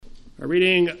Our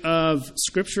reading of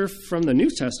Scripture from the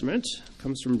New Testament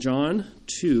comes from John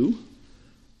 2,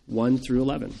 1 through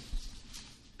 11.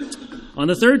 On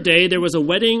the third day, there was a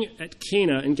wedding at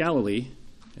Cana in Galilee,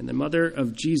 and the mother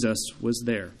of Jesus was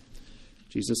there.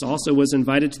 Jesus also was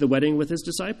invited to the wedding with his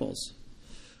disciples.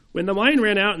 When the wine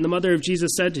ran out, and the mother of Jesus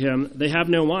said to him, "They have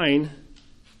no wine."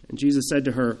 And Jesus said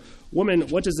to her, "Woman,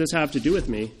 what does this have to do with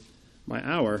me? My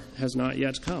hour has not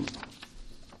yet come."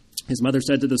 His mother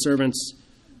said to the servants,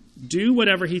 "Do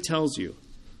whatever he tells you."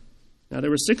 Now there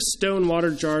were 6 stone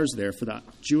water jars there for the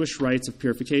Jewish rites of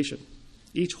purification,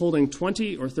 each holding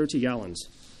 20 or 30 gallons.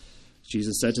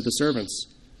 Jesus said to the servants,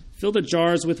 "Fill the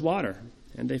jars with water."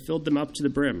 And they filled them up to the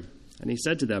brim. And he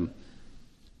said to them,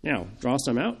 "Now draw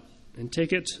some out and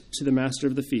take it to the master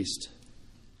of the feast."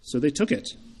 So they took it.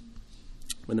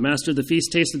 When the master of the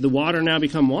feast tasted the water now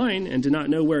become wine and did not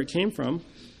know where it came from,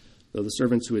 though the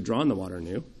servants who had drawn the water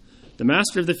knew, the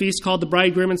master of the feast called the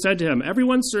bridegroom and said to him,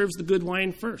 "Everyone serves the good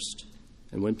wine first,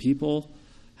 and when people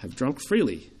have drunk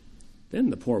freely, then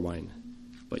the poor wine.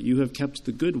 But you have kept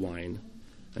the good wine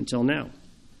until now."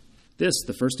 This,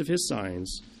 the first of his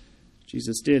signs,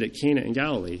 Jesus did at Cana in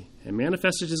Galilee, and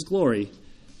manifested his glory,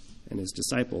 and his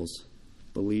disciples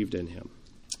believed in him.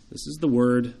 This is the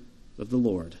word of the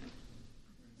Lord.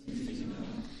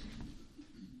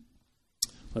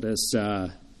 Let us go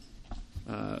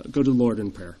to the Lord in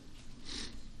prayer.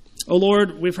 O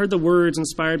Lord, we've heard the words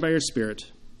inspired by your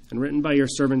Spirit and written by your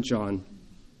servant John.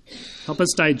 Help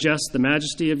us digest the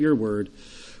majesty of your word,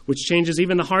 which changes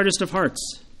even the hardest of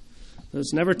hearts. Let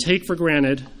us never take for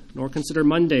granted nor consider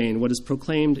mundane what is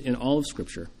proclaimed in all of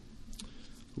Scripture.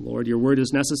 Lord, your word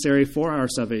is necessary for our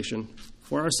salvation,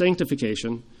 for our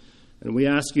sanctification, and we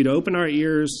ask you to open our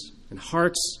ears and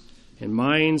hearts and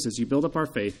minds as you build up our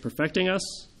faith, perfecting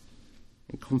us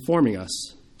and conforming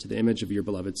us to the image of your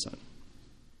beloved Son.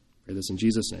 I pray this in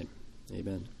Jesus' name.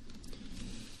 Amen.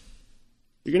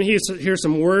 You're going to hear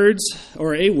some words,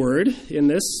 or a word in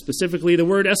this, specifically the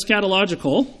word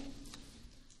eschatological.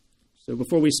 So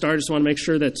before we start, I just want to make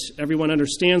sure that everyone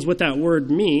understands what that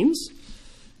word means.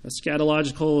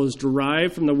 Eschatological is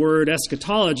derived from the word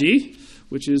eschatology,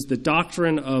 which is the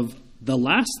doctrine of the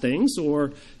last things,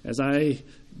 or as I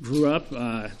grew up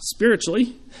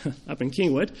spiritually, up in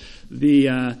Kingwood,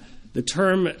 the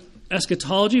term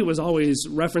eschatology was always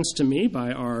referenced to me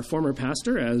by our former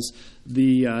pastor as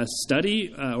the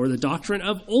study or the doctrine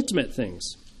of ultimate things.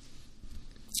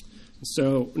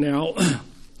 So now,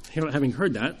 having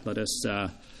heard that, let us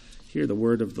hear the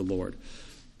word of the Lord.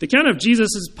 The account of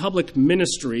Jesus' public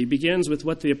ministry begins with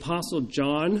what the Apostle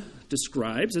John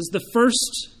describes as the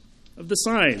first of the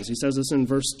signs. He says this in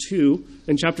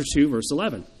chapter 2, verse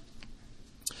 11.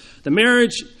 The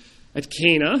marriage at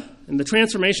Cana and the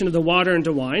transformation of the water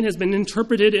into wine has been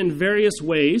interpreted in various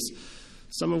ways,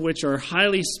 some of which are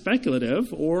highly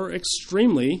speculative or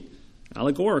extremely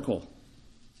allegorical.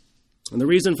 And the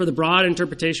reason for the broad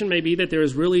interpretation may be that there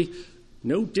is really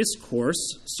no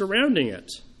discourse surrounding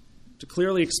it to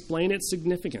clearly explain its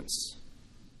significance,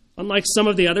 unlike some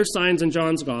of the other signs in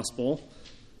John's Gospel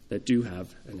that do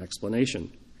have an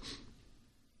explanation.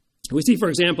 We see, for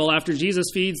example, after Jesus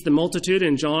feeds the multitude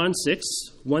in John 6,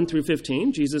 1 through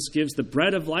 15, Jesus gives the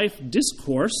bread of life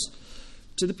discourse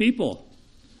to the people.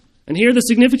 And here the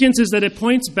significance is that it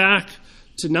points back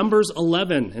to Numbers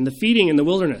 11 and the feeding in the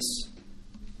wilderness.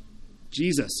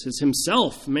 Jesus is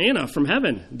himself manna from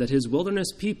heaven that his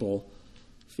wilderness people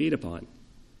feed upon.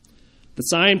 The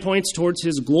sign points towards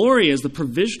his glory as the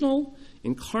provisional,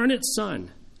 incarnate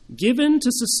Son, given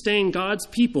to sustain God's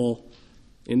people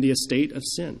in the estate of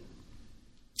sin.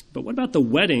 But what about the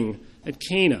wedding at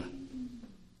Cana?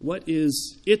 What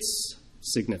is its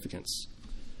significance?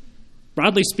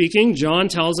 Broadly speaking, John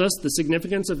tells us the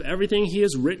significance of everything he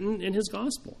has written in his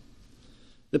gospel.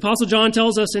 The Apostle John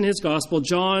tells us in his gospel,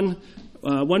 John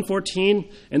 1:14,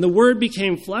 "And the Word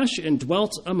became flesh and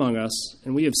dwelt among us,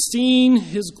 and we have seen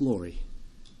his glory.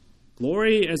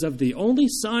 Glory as of the only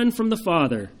Son from the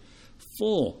Father,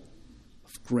 full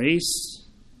of grace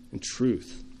and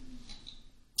truth."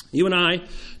 You and I,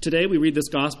 today, we read this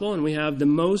gospel, and we have the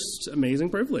most amazing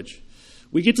privilege.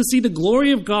 We get to see the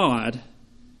glory of God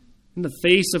in the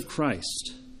face of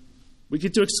Christ. We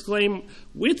get to exclaim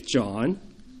with John,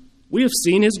 "We have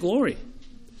seen his glory."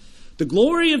 The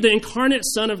glory of the incarnate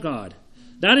Son of God.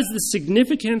 That is the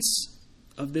significance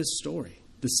of this story,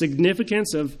 the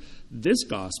significance of this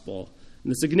gospel,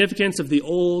 and the significance of the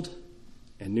Old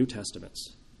and New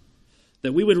Testaments.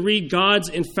 That we would read God's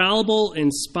infallible,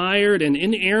 inspired, and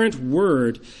inerrant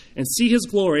word and see his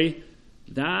glory,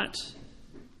 that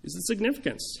is the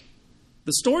significance.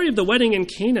 The story of the wedding in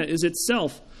Cana is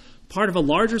itself part of a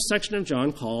larger section of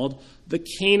John called the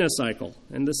Cana cycle.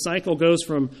 And the cycle goes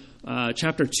from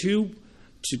chapter 2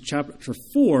 to chapter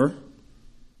 4,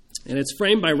 and it's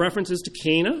framed by references to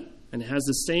Cana and has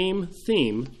the same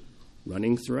theme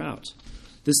running throughout.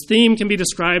 This theme can be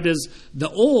described as the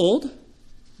old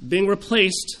being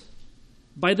replaced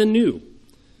by the new.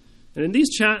 And in these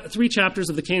 3 chapters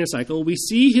of the Cana cycle, we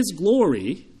see his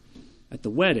glory at the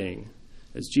wedding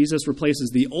as Jesus replaces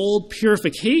the old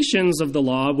purifications of the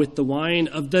law with the wine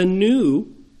of the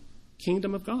new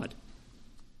kingdom of God.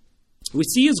 We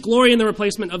see his glory in the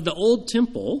replacement of the old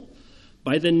temple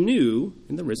by the new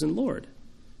in the risen Lord.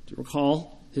 To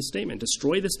recall his statement,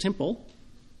 destroy this temple,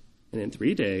 and in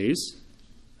 3 days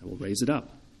I will raise it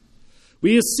up.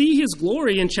 We see his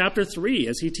glory in chapter 3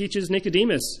 as he teaches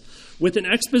Nicodemus with an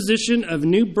exposition of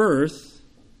new birth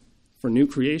for new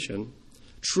creation.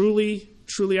 Truly,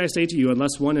 truly I say to you,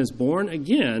 unless one is born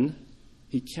again,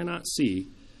 he cannot see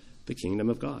the kingdom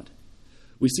of God.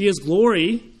 We see his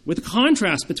glory with a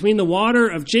contrast between the water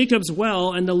of Jacob's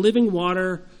well and the living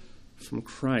water from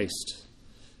Christ.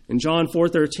 In John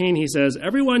 4:13, he says,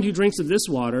 everyone who drinks of this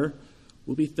water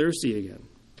will be thirsty again.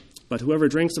 But whoever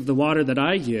drinks of the water that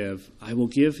I will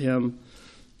give him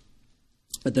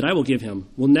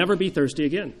will never be thirsty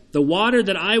again. The water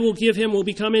that I will give him will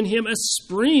become in him a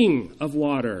spring of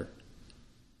water,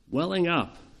 welling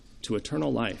up to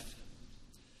eternal life.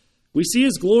 We see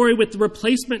his glory with the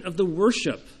replacement of the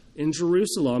worship in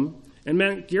Jerusalem and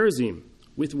Mount Gerizim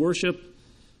with worship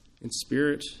in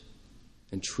spirit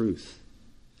and truth.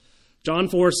 John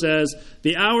 4 says,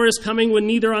 the hour is coming when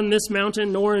neither on this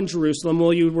mountain nor in Jerusalem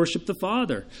will you worship the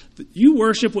Father. You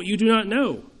worship what you do not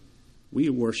know. We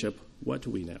worship what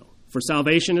we know. For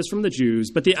salvation is from the Jews,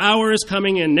 but the hour is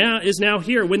coming and is now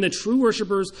here when the true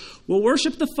worshipers will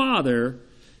worship the Father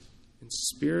in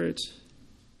spirit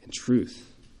and truth.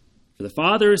 For the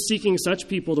Father is seeking such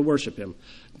people to worship him.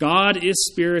 God is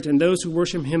spirit, and those who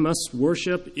worship him must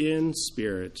worship in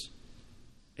spirit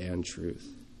and truth.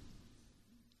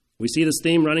 We see this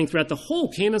theme running throughout the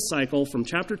whole Cana cycle from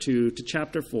chapter 2 to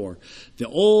chapter 4. The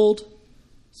old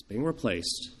is being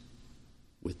replaced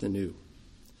with the new.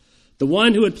 The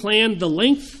one who had planned the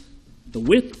length, the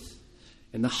width,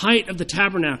 and the height of the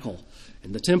tabernacle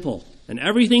and the temple and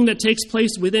everything that takes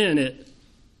place within it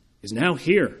is now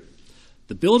here.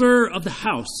 The builder of the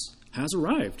house has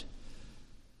arrived.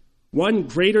 One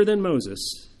greater than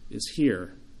Moses is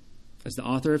here. As the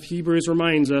author of Hebrews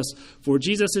reminds us, for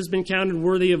Jesus has been counted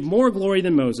worthy of more glory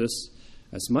than Moses,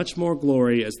 as much more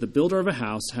glory as the builder of a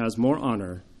house has more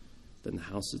honor than the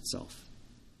house itself.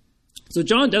 So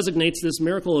John designates this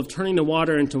miracle of turning the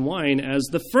water into wine as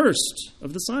the first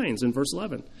of the signs in verse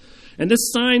 11. And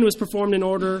this sign was performed in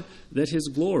order that his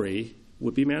glory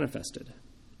would be manifested.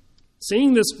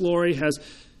 Seeing this glory has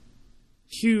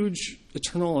huge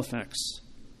eternal effects.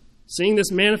 Seeing this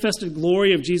manifested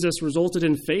glory of Jesus resulted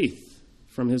in faith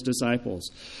from his disciples.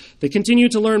 They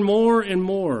continued to learn more and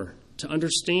more to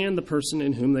understand the person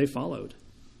in whom they followed.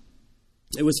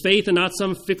 It was faith and not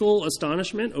some fickle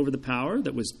astonishment over the power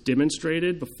that was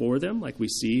demonstrated before them, like we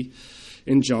see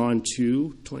in John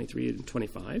 2:23 and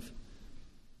 25.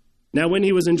 Now, when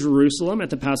he was in Jerusalem at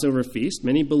the Passover feast,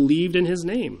 many believed in his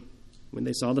name when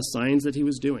they saw the signs that he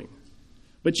was doing.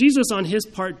 But Jesus, on his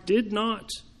part, did not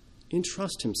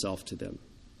entrust himself to them,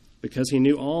 because he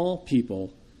knew all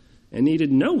people and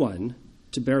needed no one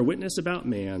to bear witness about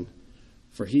man,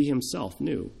 for he himself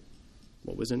knew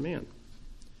what was in man.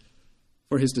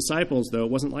 For his disciples, though,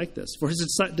 it wasn't like this. For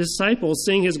his disciples,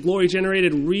 seeing his glory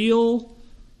generated real,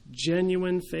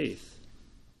 genuine faith.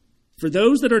 For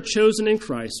those that are chosen in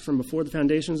Christ from before the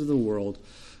foundations of the world,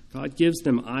 God gives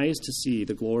them eyes to see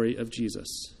the glory of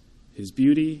Jesus, his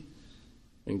beauty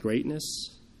and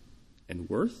greatness and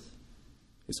worth,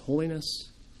 his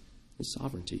holiness, his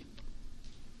sovereignty.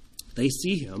 They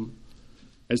see him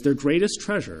as their greatest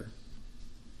treasure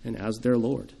and as their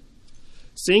Lord.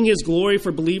 Seeing his glory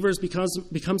for believers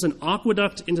becomes an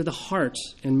aqueduct into the heart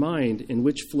and mind in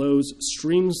which flows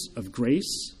streams of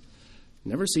grace,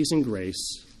 never ceasing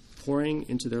grace, pouring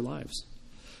into their lives.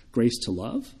 Grace to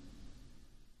love,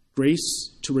 grace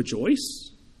to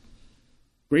rejoice,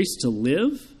 grace to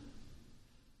live,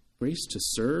 grace to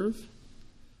serve,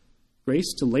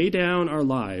 grace to lay down our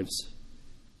lives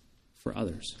for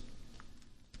others.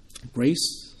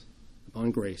 Grace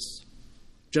upon grace.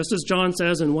 Just as John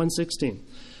says in 1:16,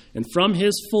 and from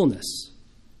his fullness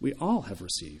we all have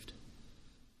received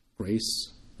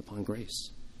grace upon grace.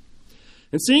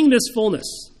 And seeing this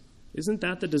fullness, isn't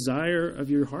that the desire of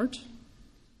your heart?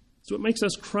 It's what makes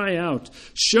us cry out,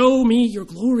 show me your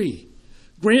glory.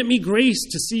 Grant me grace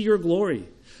to see your glory.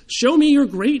 Show me your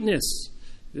greatness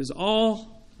It is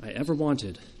all I ever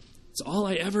wanted. It's all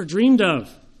I ever dreamed of.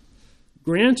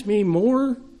 Grant me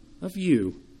more of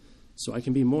you so I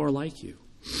can be more like you.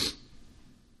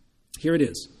 Here it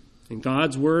is. In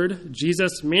God's word,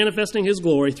 Jesus manifesting his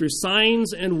glory through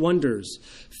signs and wonders.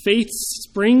 Faith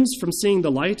springs from seeing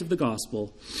the light of the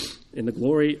gospel in the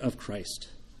glory of Christ.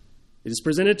 It is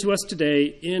presented to us today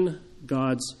in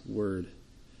God's word.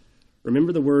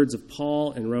 Remember the words of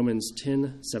Paul in Romans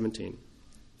 10:17.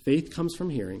 Faith comes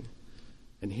from hearing,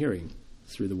 and hearing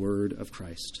through the word of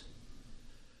Christ.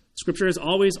 Scripture is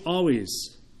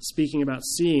always speaking about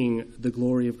seeing the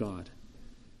glory of God.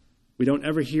 We don't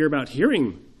ever hear about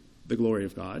hearing the glory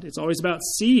of God. It's always about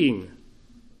seeing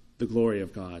the glory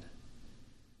of God.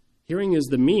 Hearing is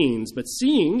the means, but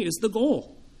seeing is the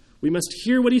goal. We must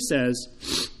hear what he says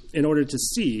in order to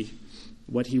see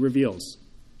what he reveals.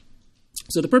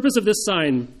 So the purpose of this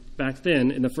sign back then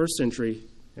in the first century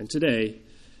and today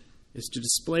is to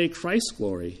display Christ's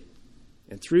glory,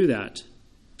 and through that,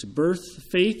 to birth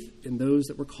faith in those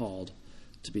that were called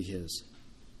to be his.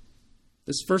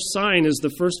 This first sign is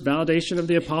the first validation of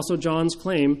the Apostle John's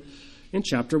claim in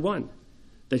chapter 1,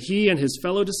 that he and his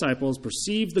fellow disciples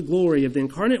perceived the glory of the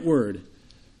incarnate Word,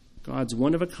 God's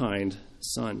one-of-a-kind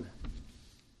Son.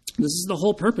 This is the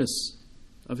whole purpose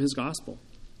of his gospel.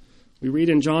 We read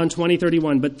in John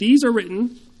 20:31, but these are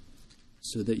written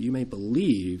so that you may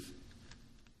believe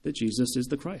that Jesus is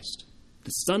the Christ, the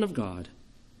Son of God,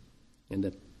 and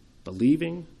that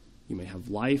believing you may have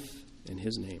life in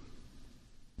his name.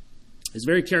 It's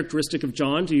very characteristic of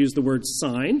John to use the word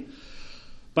sign.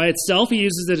 By itself, he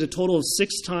uses it a total of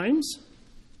 6 times.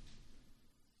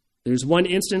 There's one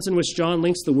instance in which John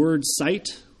links the word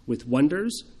sight with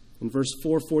wonders in verse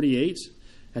 448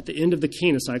 at the end of the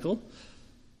Cana cycle.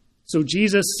 So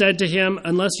Jesus said to him,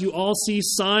 unless you all see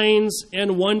signs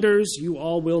and wonders, you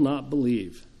all will not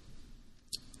believe.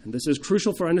 And this is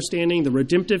crucial for understanding the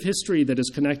redemptive history that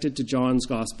is connected to John's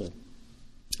gospel.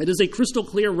 It is a crystal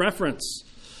clear reference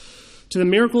to the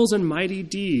miracles and mighty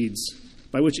deeds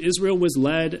by which Israel was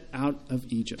led out of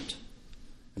Egypt,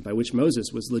 and by which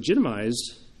Moses was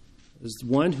legitimized as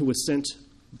one who was sent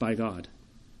by God.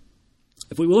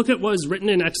 If we look at what is written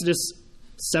in Exodus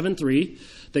 7:3,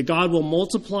 that God will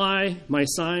multiply my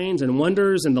signs and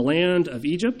wonders in the land of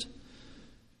Egypt,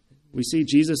 we see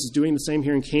Jesus is doing the same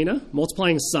here in Cana,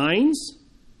 multiplying signs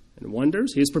and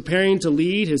wonders. He is preparing to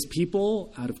lead his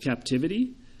people out of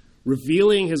captivity,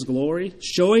 revealing his glory,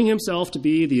 showing himself to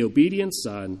be the obedient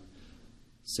Son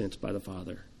sent by the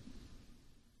Father.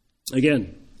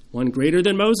 Again, one greater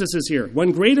than Moses is here.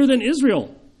 One greater than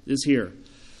Israel is here.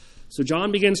 So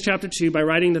John begins chapter 2 by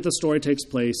writing that the story takes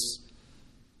place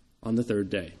on the 3rd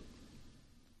day.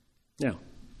 Now,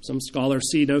 some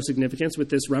scholars see no significance with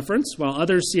this reference, while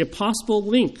others see a possible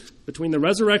link between the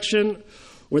resurrection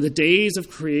or the days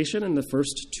of creation and the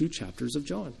first 2 chapters of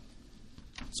John.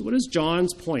 So what is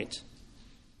John's point?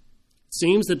 It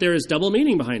seems that there is double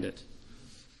meaning behind it.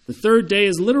 The 3rd day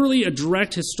is literally a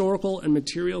direct historical and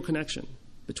material connection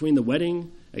between the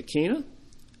wedding at Cana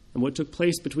and what took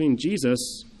place between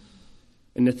Jesus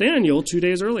and Nathanael 2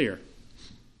 days earlier.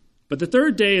 But the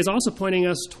 3rd day is also pointing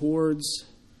us towards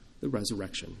the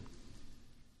resurrection.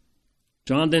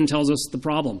 John then tells us the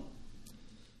problem.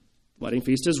 The wedding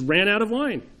feast has ran out of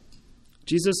wine.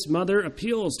 Jesus' mother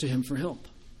appeals to him for help.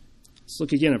 Let's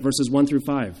look again at verses 1 through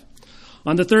 5.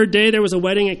 On the 3rd day there was a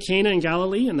wedding at Cana in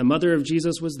Galilee, and the mother of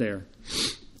Jesus was there.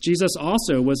 Jesus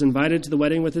also was invited to the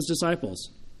wedding with his disciples.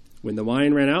 When the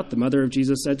wine ran out, the mother of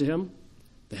Jesus said to him,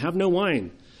 "They have no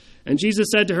wine." And Jesus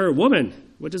said to her, "Woman,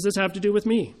 what does this have to do with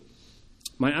me?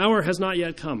 My hour has not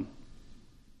yet come."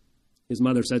 His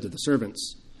mother said to the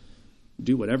servants,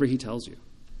 "Do whatever he tells you."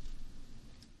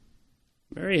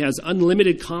 Mary has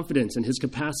unlimited confidence in his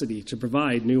capacity to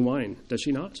provide new wine, does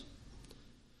she not?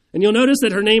 And you'll notice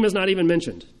that her name is not even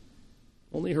mentioned.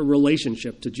 Only her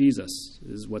relationship to Jesus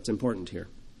is what's important here.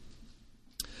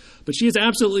 But she is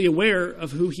absolutely aware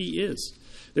of who he is.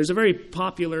 There's a very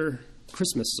popular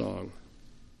Christmas song.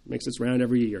 It makes its round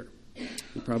every year.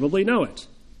 You probably know it.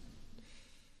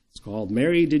 It's called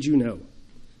 "Mary, Did You Know?"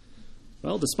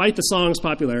 Well, despite the song's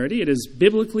popularity, it is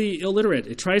biblically illiterate.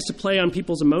 It tries to play on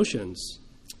people's emotions,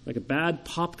 like a bad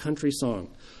pop country song.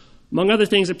 Among other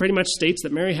things, it pretty much states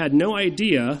that Mary had no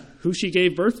idea who she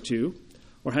gave birth to,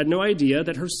 or had no idea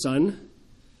that her son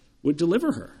would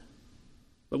deliver her.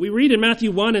 But we read in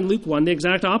Matthew 1 and Luke 1 the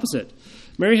exact opposite.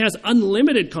 Mary has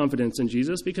unlimited confidence in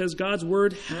Jesus because God's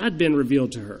word had been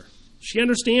revealed to her. She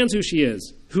understands who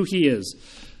he is.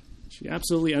 She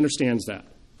absolutely understands that.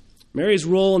 Mary's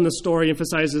role in the story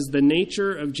emphasizes the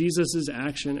nature of Jesus'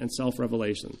 action and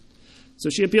self-revelation. So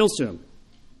she appeals to him.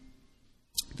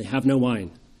 They have no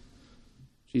wine.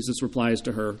 Jesus replies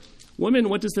to her, "Woman,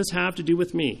 what does this have to do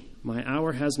with me? My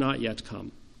hour has not yet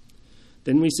come."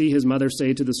 Then we see his mother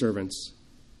say to the servants,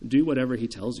 "Do whatever he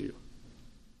tells you."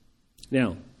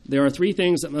 Now, there are three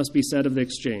things that must be said of the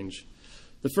exchange.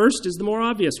 The first is the more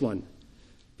obvious one.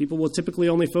 People will typically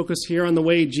only focus here on the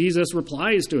way Jesus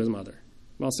replies to his mother.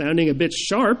 While sounding a bit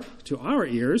sharp to our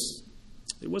ears,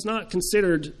 it was not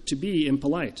considered to be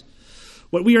impolite.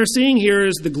 What we are seeing here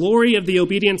is the glory of the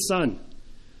obedient son.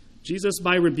 Jesus,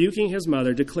 by rebuking his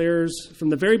mother, declares from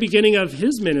the very beginning of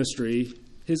his ministry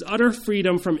his utter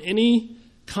freedom from any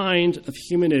kind of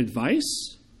human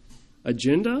advice,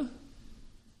 agenda,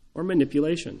 or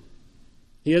manipulation.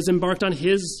 He has embarked on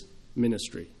his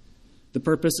ministry, the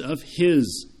purpose of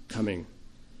his coming.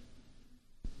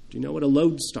 Do you know what a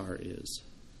lodestar is?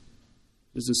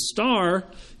 It is a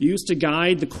star used to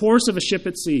guide the course of a ship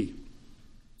at sea.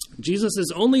 Jesus'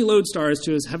 only lodestar is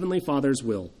to his heavenly Father's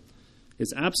will.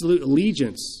 His absolute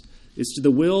allegiance is to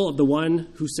the will of the one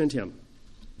who sent him.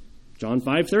 John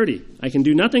 5:30, "I can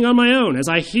do nothing on my own. As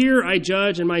I hear, I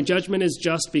judge, and my judgment is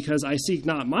just because I seek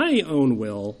not my own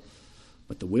will,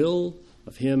 but the will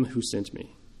of him who sent me."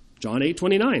 John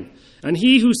 8:29, "And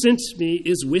he who sent me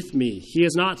is with me. He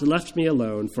has not left me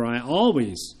alone, for I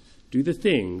always do the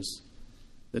things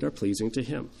that are pleasing to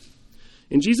him."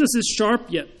 In Jesus' sharp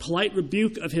yet polite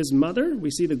rebuke of his mother, we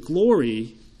see the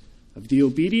glory of the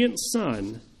obedient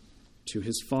son to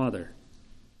his Father.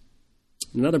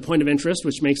 Another point of interest,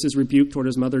 which makes his rebuke toward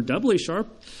his mother doubly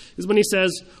sharp, is when he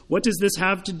says, "What does this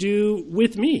have to do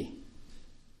with me?"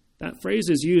 That phrase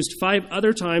is used 5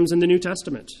 other times in the New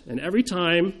Testament, and every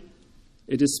time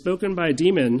it is spoken by a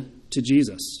demon to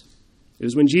Jesus. It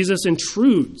is when Jesus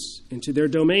intrudes into their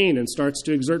domain and starts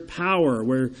to exert power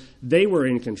where they were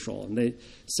in control. And they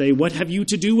say, "What have you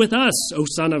to do with us, O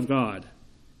Son of God?"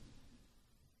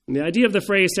 And the idea of the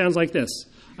phrase sounds like this: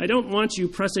 "I don't want you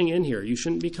pressing in here. You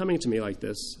shouldn't be coming to me like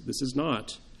this. This is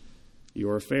not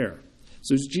your affair."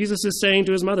 So Jesus is saying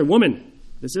to his mother, "Woman,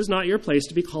 this is not your place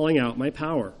to be calling out my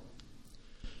power."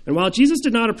 And while Jesus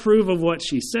did not approve of what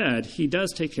she said, he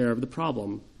does take care of the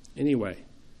problem anyway.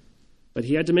 But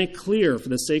he had to make clear, for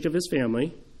the sake of his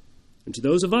family, and to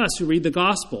those of us who read the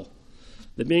gospel,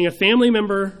 that being a family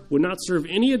member would not serve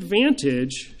any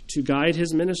advantage to guide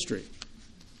his ministry,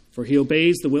 for he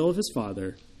obeys the will of his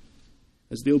Father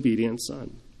as the obedient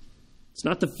son. It's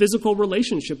not the physical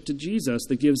relationship to Jesus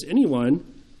that gives anyone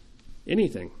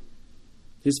anything.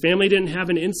 His family didn't have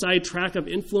an inside track of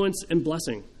influence and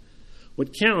blessing.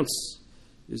 What counts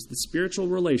is the spiritual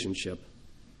relationship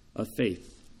of faith.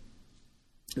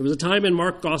 There was a time in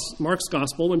Mark's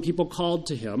gospel when people called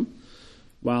to him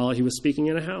while he was speaking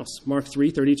in a house. Mark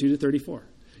 3:32-34.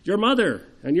 "Your mother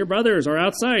and your brothers are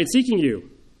outside seeking you."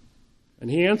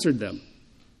 And he answered them,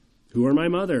 "Who are my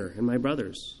mother and my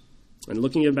brothers?" And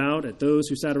looking about at those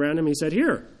who sat around him, he said,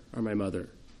 "Here are my mother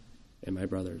and my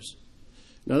brothers."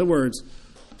 In other words,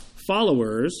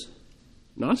 followers,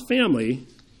 not family,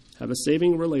 have a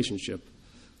saving relationship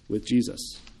with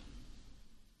Jesus.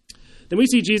 Then we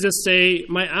see Jesus say,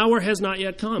 "My hour has not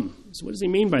yet come." So what does he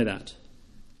mean by that?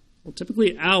 Well,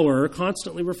 typically hour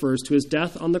constantly refers to his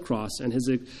death on the cross and his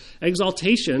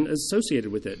exaltation associated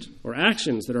with it, or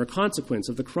actions that are a consequence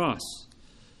of the cross.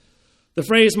 The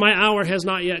phrase, "my hour has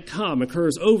not yet come,"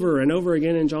 occurs over and over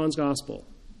again in John's gospel.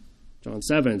 John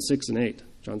 7:6 and 8,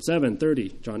 John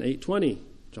 7:30, John 8:20,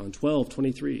 John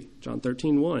 12:23, John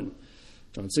 13:1,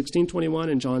 John 16:21,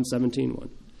 and John 17:1.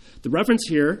 The reference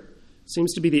here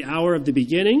seems to be the hour of the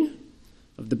beginning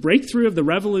of the breakthrough of the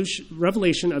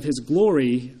revelation of his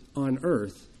glory on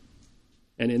earth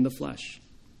and in the flesh.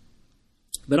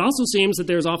 But it also seems that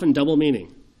there's often double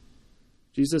meaning.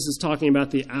 Jesus is talking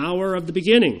about the hour of the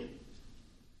beginning,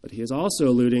 but he is also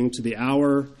alluding to the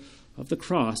hour of the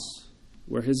cross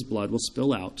where his blood will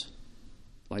spill out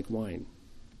like wine.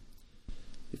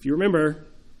 If you remember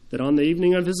that on the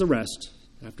evening of his arrest,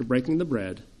 after breaking the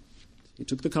bread, he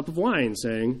took the cup of wine,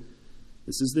 saying,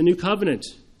 "This is the new covenant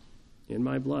in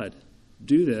my blood.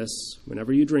 Do this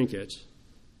whenever you drink it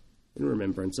in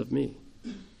remembrance of me."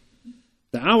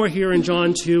 The hour here in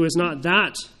John 2 is not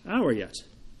that hour yet,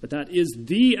 but that is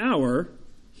the hour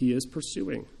he is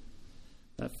pursuing.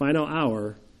 That final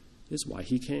hour is why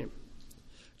he came.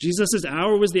 Jesus'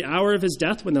 hour was the hour of his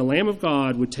death when the Lamb of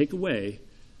God would take away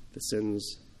the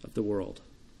sins of the world.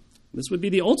 This would be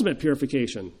the ultimate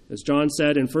purification. As John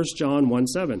said in 1 John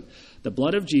 1:7, "The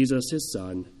blood of Jesus, his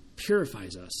son,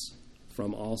 purifies us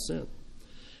from all sin."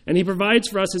 And he provides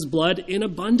for us his blood in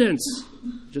abundance,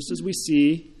 just as we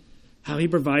see how he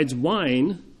provides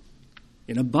wine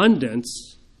in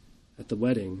abundance at the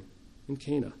wedding in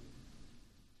Cana.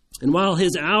 And while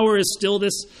his hour is still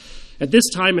at this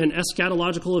time an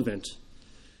eschatological event,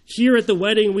 here at the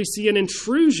wedding we see an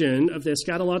intrusion of the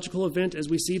eschatological event as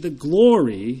we see the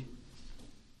glory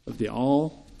of the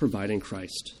all-providing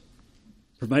Christ,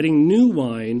 providing new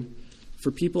wine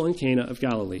for people in Cana of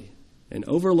Galilee, an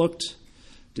overlooked,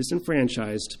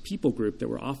 disenfranchised people group that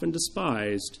were often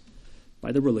despised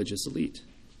by the religious elite.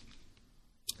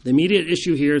 The immediate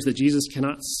issue here is that Jesus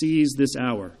cannot seize this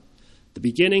hour, the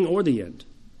beginning or the end,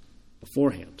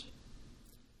 beforehand,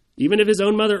 even if his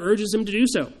own mother urges him to do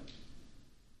so,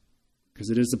 because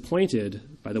it is appointed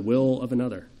by the will of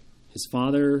another, his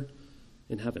Father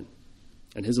in heaven,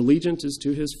 and his allegiance is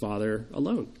to his Father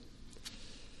alone.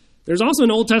 There's also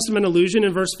an Old Testament allusion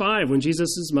in verse 5 when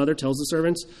Jesus' mother tells the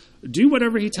servants, "Do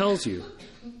whatever he tells you."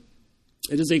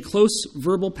 It is a close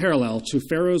verbal parallel to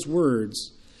Pharaoh's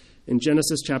words in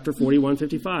Genesis chapter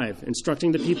 41:55,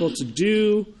 instructing the people to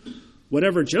do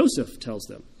whatever Joseph tells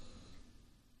them.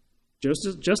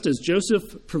 Just as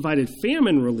Joseph provided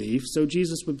famine relief, so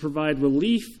Jesus would provide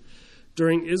relief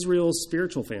during Israel's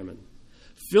spiritual famine,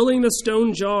 filling the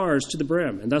stone jars to the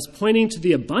brim, and thus pointing to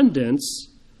the abundance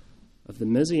of the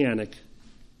messianic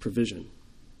provision.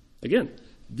 Again,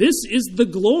 this is the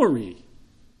glory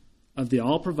of the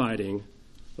all-providing,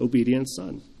 obedient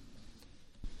Son.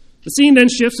 The scene then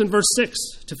shifts in verse 6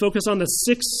 to focus on the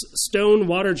 6 stone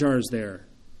water jars there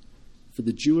for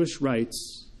the Jewish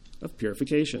rites of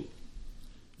purification.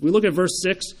 If we look at verse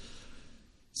 6, it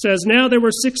says, "Now there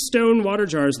were 6 stone water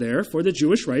jars there for the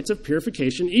Jewish rites of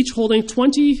purification, each holding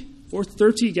 20 or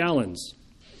 30 gallons.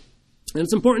 And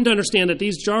it's important to understand that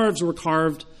these jars were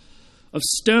carved of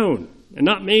stone and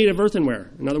not made of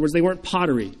earthenware. In other words, they weren't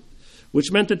pottery,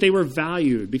 which meant that they were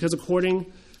valued because according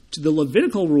to the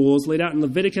Levitical rules laid out in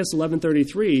Leviticus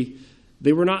 11:33,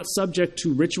 they were not subject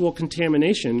to ritual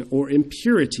contamination or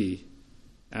impurity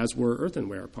as were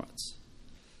earthenware pots.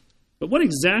 But what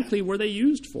exactly were they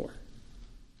used for?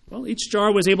 Well, each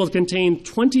jar was able to contain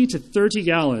 20 to 30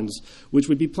 gallons, which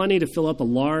would be plenty to fill up a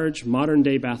large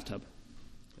modern-day bathtub.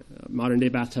 A modern-day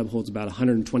bathtub holds about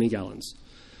 120 gallons.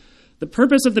 The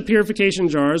purpose of the purification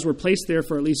jars were placed there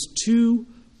for at least 2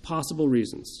 possible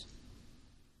reasons.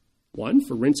 One,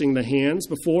 for rinsing the hands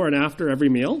before and after every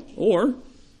meal, or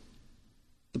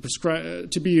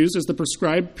to be used as the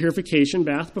prescribed purification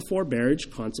bath before marriage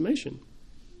consummation.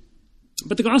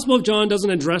 But the Gospel of John doesn't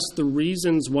address the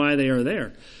reasons why they are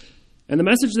there. And the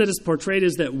message that is portrayed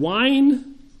is that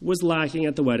wine was lacking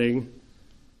at the wedding,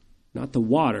 not the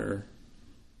water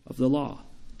of the law.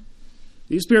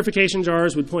 These purification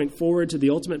jars would point forward to the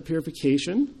ultimate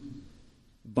purification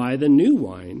by the new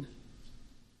wine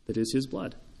that is his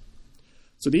blood.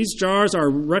 So these jars are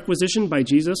requisitioned by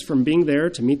Jesus from being there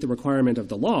to meet the requirement of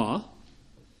the law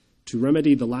to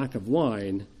remedy the lack of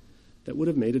wine that would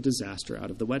have made a disaster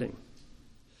out of the wedding.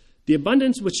 The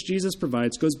abundance which Jesus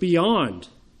provides goes beyond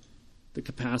the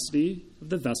capacity of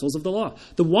the vessels of the law.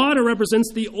 The water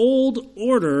represents the old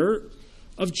order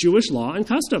of Jewish law and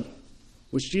custom,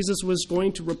 which Jesus was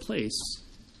going to replace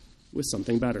with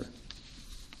something better.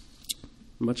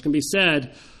 Much can be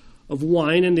said of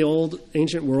wine in the old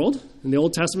ancient world. In the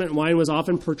Old Testament, wine was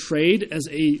often portrayed as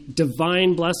a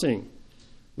divine blessing.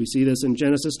 We see this in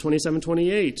Genesis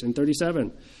 27:28 and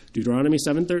 37, Deuteronomy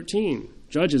 7:13,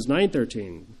 Judges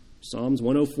 9:13, Psalms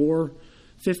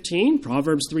 104:15,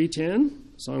 Proverbs 3:10,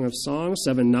 Song of Songs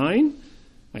 7:9,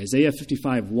 Isaiah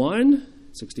 55:1,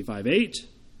 65:8,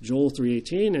 Joel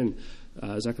 3:18, and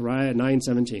Zechariah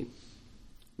 9:17.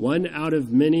 One out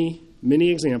of many, many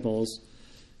examples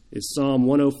is Psalm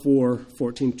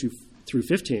 104:14 through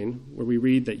 15, where we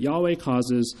read that Yahweh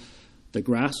causes the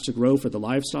grass to grow for the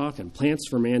livestock and plants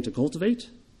for man to cultivate,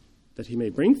 that he may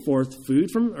bring forth food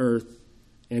from earth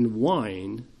and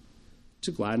wine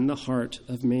to gladden the heart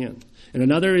of man. And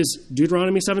another is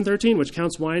Deuteronomy 7:13, which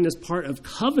counts wine as part of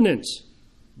covenant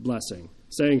blessing,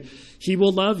 saying, he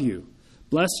will love you,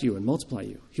 bless you, and multiply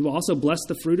you. He will also bless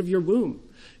the fruit of your womb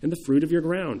and the fruit of your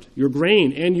ground, your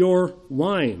grain and your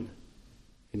wine,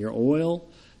 and your oil,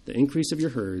 the increase of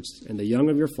your herds, and the young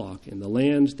of your flock, in the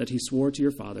land that he swore to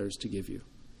your fathers to give you.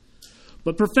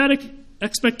 But prophetic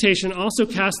expectation also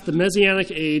cast the Messianic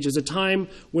age as a time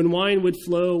when wine would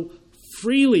flow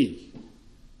freely.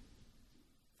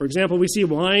 For example, we see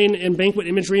wine and banquet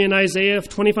imagery in Isaiah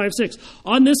 25:6.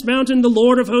 On this mountain the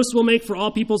Lord of hosts will make for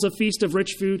all peoples a feast of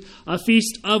rich food, a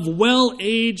feast of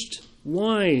well-aged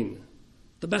wine,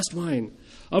 the best wine,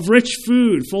 of rich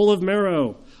food full of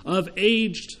marrow, of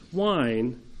aged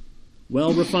wine,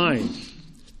 well refined.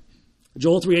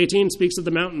 Joel 3:18 speaks of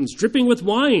the mountains dripping with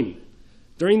wine,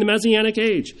 during the Messianic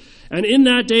age. And in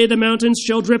that day the mountains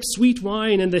shall drip sweet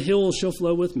wine, and the hills shall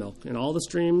flow with milk, and all the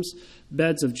streams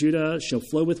beds of Judah shall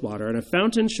flow with water, and a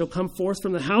fountain shall come forth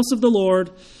from the house of the Lord,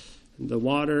 and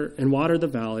water the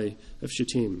valley of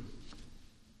Shittim.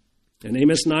 And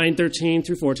Amos 9:13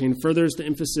 through 14 furthers the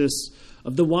emphasis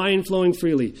of the wine flowing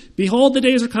freely. Behold, the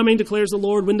days are coming, declares the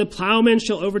Lord, when the plowman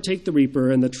shall overtake the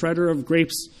reaper, and the treader of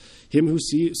grapes him who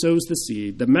sows the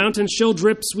seed. The mountains shall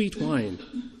drip sweet wine,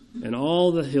 and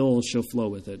all the hills shall flow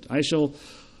with it.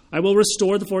 I will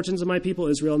restore the fortunes of my people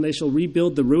Israel, and they shall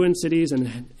rebuild the ruined cities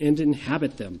and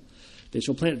inhabit them. They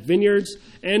shall plant vineyards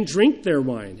and drink their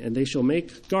wine, and they shall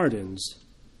make gardens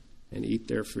and eat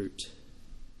their fruit.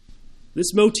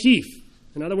 This motif,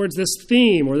 in other words, this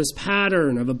theme or this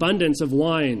pattern of abundance of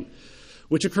wine,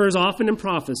 which occurs often in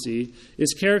prophecy,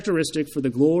 is characteristic for the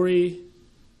glory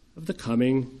of the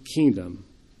coming kingdom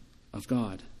of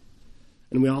God.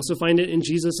 And we also find it in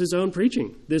Jesus' own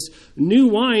preaching. This new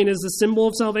wine is the symbol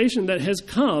of salvation that has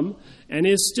come and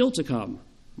is still to come.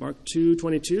 Mark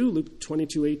 2:22, Luke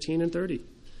 22:18 and 30.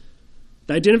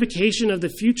 The identification of the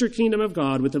future kingdom of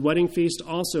God with the wedding feast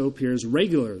also appears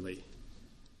regularly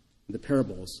in the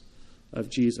parables of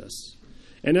Jesus.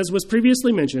 And as was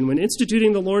previously mentioned, when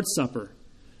instituting the Lord's Supper,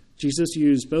 Jesus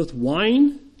used both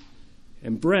wine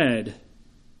and bread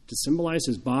to symbolize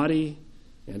his body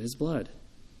and his blood.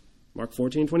 Mark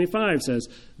 14:25 says,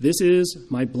 "This is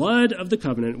my blood of the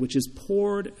covenant, which is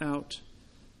poured out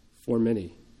for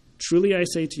many. Truly I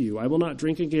say to you, I will not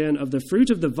drink again of the fruit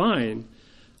of the vine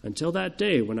until that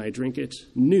day when I drink it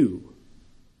new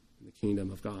in the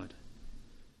kingdom of God."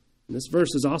 And this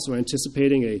verse is also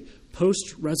anticipating a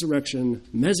post-resurrection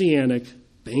messianic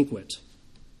banquet.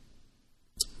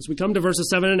 As we come to verses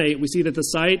 7 and 8, we see that the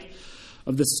sight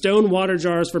of the stone water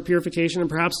jars for purification, and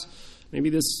perhaps maybe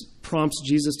this prompts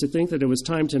Jesus to think that it was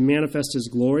time to manifest his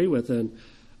glory with an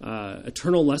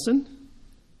eternal lesson.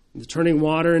 The turning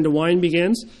water into wine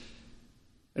begins.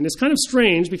 And it's kind of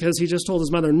strange because he just told his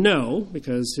mother no,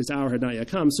 because his hour had not yet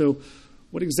come. So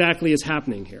what exactly is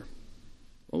happening here?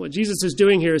 Well, what Jesus is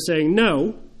doing here is saying,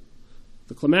 no,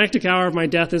 the climactic hour of my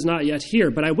death is not yet here,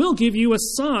 but I will give you a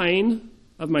sign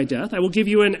of my death. I will give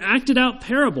you an acted out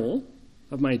parable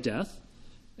of my death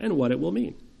and what it will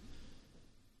mean.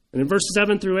 And in verses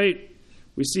 7 through 8,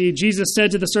 we see Jesus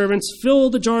said to the servants, "Fill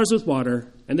the jars with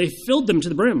water," and they filled them to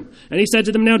the brim. And he said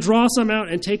to them, "Now draw some out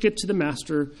and take it to the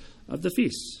master of the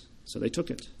feast." So they took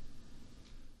it.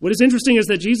 What is interesting is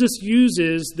that Jesus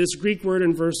uses this Greek word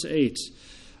in verse 8,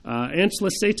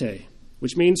 antlesete,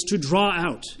 which means to draw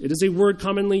out. It is a word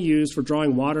commonly used for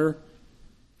drawing water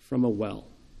from a well.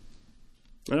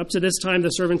 And up to this time, the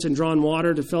servants had drawn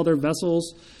water to fill their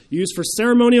vessels used for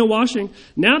ceremonial washing.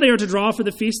 Now they are to draw for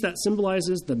the feast that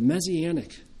symbolizes the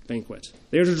Messianic banquet.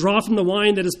 They are to draw from the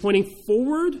wine that is pointing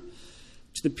forward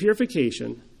to the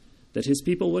purification that his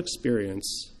people will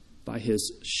experience by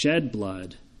his shed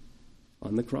blood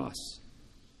on the cross.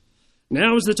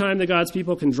 Now is the time that God's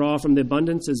people can draw from the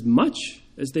abundance as much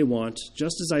as they want,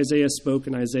 just as Isaiah spoke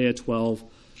in Isaiah 12,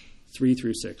 3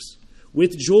 through 6.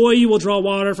 "With joy you will draw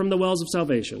water from the wells of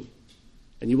salvation.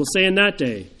 And you will say in that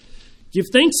day, 'Give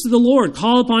thanks to the Lord,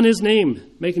 call upon his name,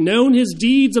 make known his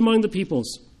deeds among the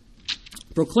peoples.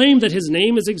 Proclaim that his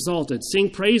name is exalted, sing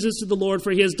praises to the Lord,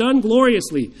 for he has done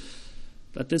gloriously.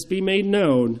 Let this be made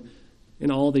known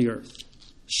in all the earth.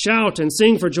 Shout and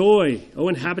sing for joy, O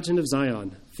inhabitant of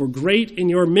Zion, for great in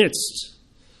your midst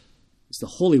is the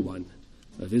Holy One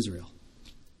of Israel.'"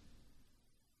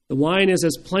 The wine is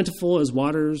as plentiful as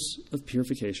waters of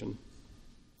purification.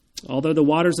 Although the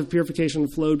waters of purification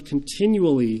flowed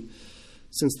continually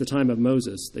since the time of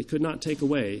Moses, they could not take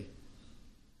away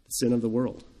the sin of the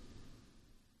world.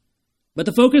 But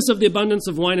the focus of the abundance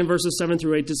of wine in verses 7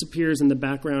 through 8 disappears in the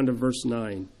background of verse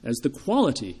 9 as the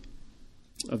quality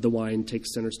of the wine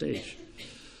takes center stage.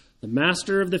 The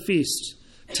master of the feast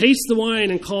tastes the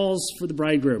wine and calls for the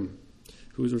bridegroom,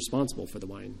 who is responsible for the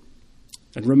wine,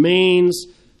 and remains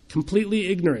completely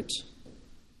ignorant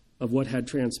of what had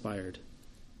transpired.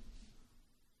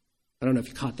 I don't know if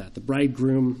you caught that. The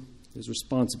bridegroom is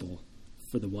responsible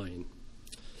for the wine.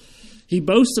 He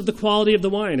boasts of the quality of the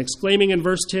wine, exclaiming in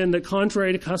verse 10 that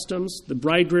contrary to customs, the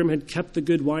bridegroom had kept the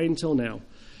good wine till now.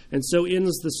 And so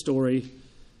ends the story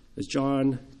as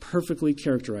John perfectly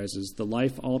characterizes the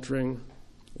life-altering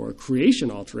or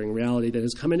creation-altering reality that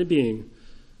has come into being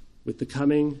with the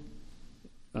coming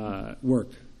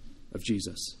work of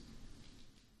Jesus.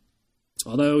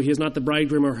 Although he is not the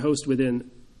bridegroom or host within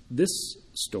this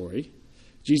story,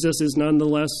 Jesus is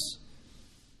nonetheless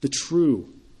the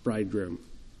true bridegroom.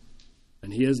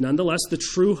 And he is nonetheless the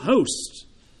true host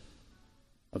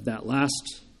of that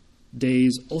last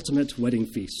day's ultimate wedding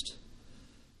feast.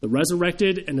 The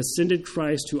resurrected and ascended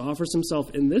Christ who offers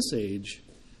himself in this age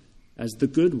as the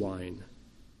good wine,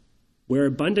 where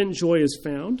abundant joy is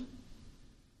found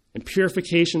and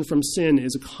purification from sin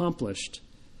is accomplished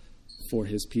for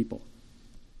his people.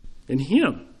 In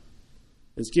him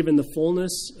is given the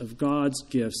fullness of God's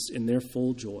gifts in their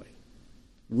full joy,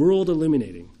 world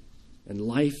illuminating and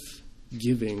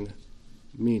life-giving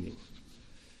meaning.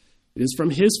 It is from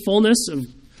his fullness of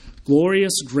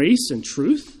glorious grace and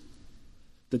truth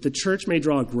that the church may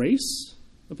draw grace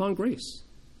upon grace.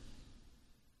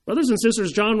 Brothers and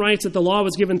sisters, John writes that the law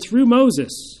was given through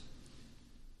Moses.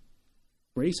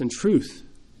 Grace and truth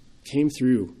came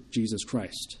through Jesus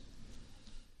Christ.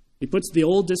 He puts the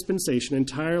old dispensation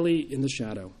entirely in the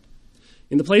shadow.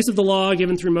 In the place of the law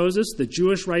given through Moses, the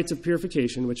Jewish rites of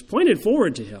purification, which pointed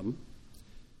forward to him,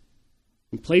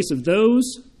 in place of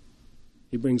those,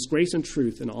 he brings grace and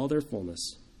truth in all their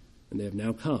fullness, and they have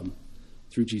now come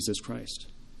through Jesus Christ.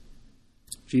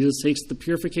 Jesus takes the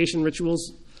purification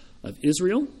rituals of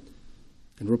Israel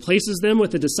and replaces them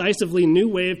with a decisively new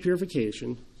way of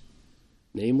purification,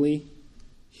 namely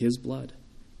his blood.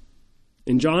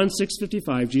 In John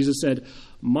 6:55, Jesus said,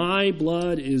 "My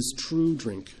blood is true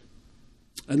drink.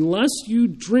 Unless you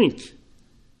drink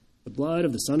the blood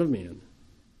of the Son of Man,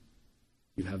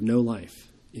 you have no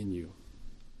life in you."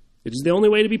 It is the only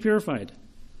way to be purified.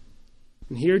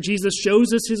 And here Jesus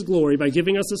shows us his glory by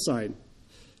giving us a sign,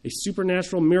 a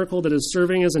supernatural miracle that is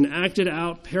serving as an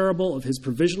acted-out parable of his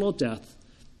provisional death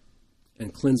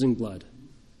and cleansing blood.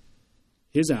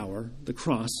 His hour, the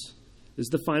cross, is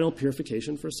the final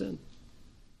purification for sin.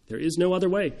 There is no other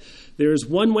way. There is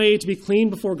one way to be clean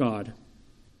before God.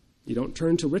 You don't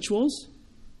turn to rituals.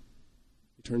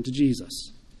 You turn to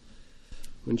Jesus.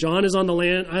 When John is on the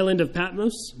island of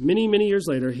Patmos, many, many years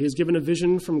later, he is given a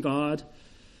vision from God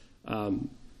of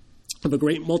a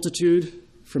great multitude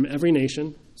from every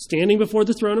nation, standing before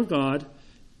the throne of God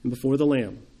and before the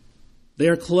Lamb. They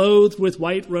are clothed with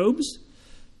white robes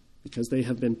because they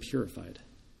have been purified.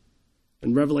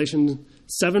 In Revelation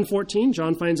 7:14,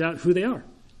 John finds out who they are.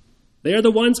 They are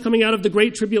the ones coming out of the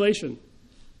great tribulation.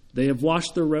 They have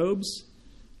washed their robes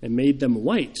and made them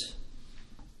white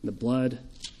in the blood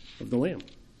of the Lamb.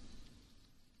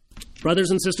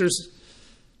 Brothers and sisters,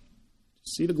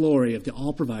 see the glory of the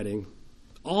all-providing,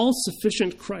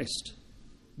 all-sufficient Christ,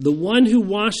 the one who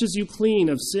washes you clean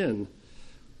of sin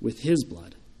with his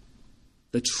blood,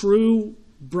 the true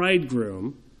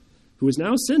bridegroom who is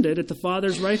now ascended at the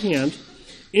Father's right hand,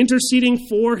 interceding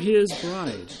for his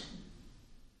bride,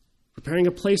 preparing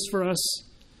a place for us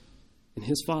in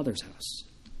his Father's house.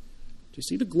 To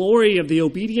see the glory of the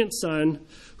obedient Son,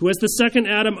 who as the second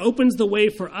Adam opens the way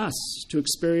for us to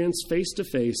experience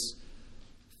face-to-face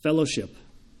fellowship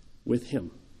with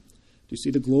him. To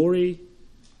see the glory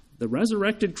of the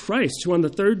resurrected Christ, who on the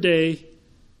third day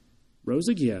rose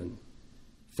again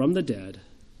from the dead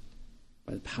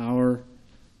by the power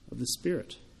of the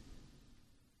Spirit.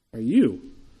 Are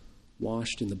you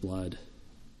washed in the blood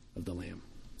of the Lamb?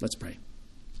 Let's pray.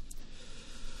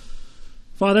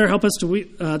 Father, help us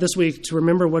this week to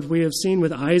remember what we have seen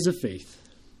with eyes of faith,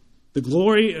 the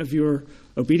glory of your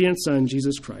obedient Son,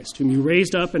 Jesus Christ, whom you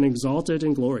raised up and exalted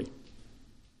in glory.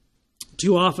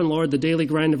 Too often, Lord, the daily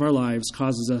grind of our lives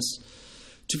causes us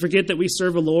to forget that we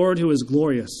serve a Lord who is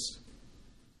glorious.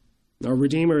 Our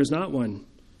Redeemer is not one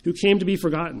who came to be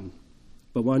forgotten,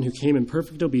 but one who came in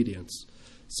perfect obedience,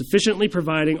 sufficiently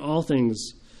providing all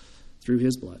things through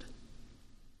his blood.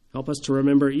 Help us to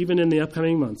remember, even in the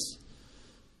upcoming months,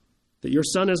 that your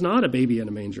Son is not a baby in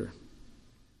a manger,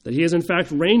 that he is in fact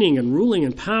reigning and ruling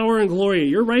in power and glory at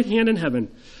your right hand in heaven,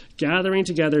 gathering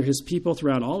together his people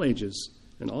throughout all ages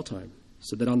and all time,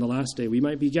 so that on the last day we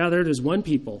might be gathered as one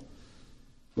people,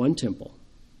 one temple,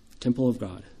 the temple of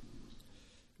God.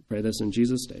 We pray this in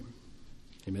Jesus' name.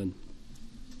 Amen.